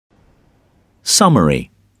Summary.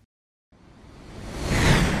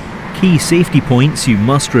 Key safety points you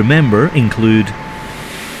must remember include: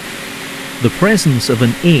 the presence of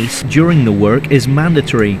an ACE during the work is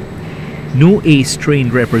mandatory. No ACE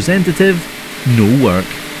trained representative, no work.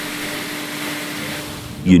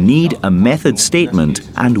 You need a method statement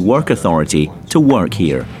and work authority to work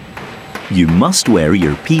here. You must wear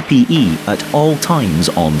your PPE at all times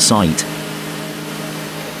on site.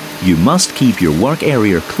 You must keep your work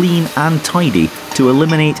area clean and tidy to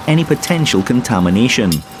eliminate any potential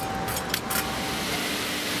contamination.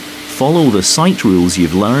 Follow the site rules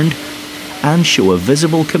you've learned and show a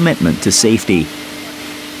visible commitment to safety.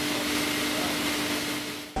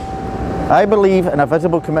 I believe in a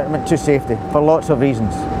visible commitment to safety for lots of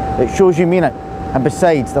reasons. It shows you mean it, and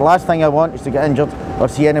besides, the last thing I want is to get injured or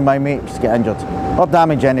see any of my mates get injured or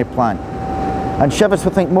damage any plant. And Shivers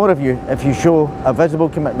will think more of you if you show a visible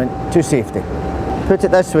commitment to safety. Put it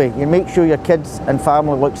this way, you make sure your kids and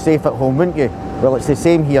family look safe at home, wouldn't you? Well, it's the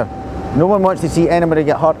same here. No one wants to see anybody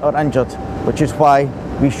get hurt or injured, which is why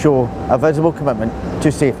we show a visible commitment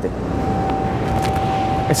to safety.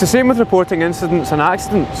 It's the same with reporting incidents and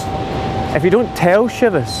accidents. If you don't tell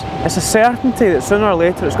Shivers, it's a certainty that sooner or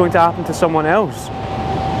later it's going to happen to someone else.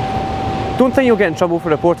 Don't think you'll get in trouble for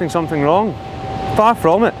reporting something wrong. Far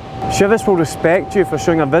from it. Shivers will respect you for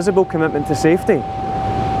showing a visible commitment to safety.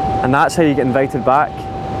 And that's how you get invited back.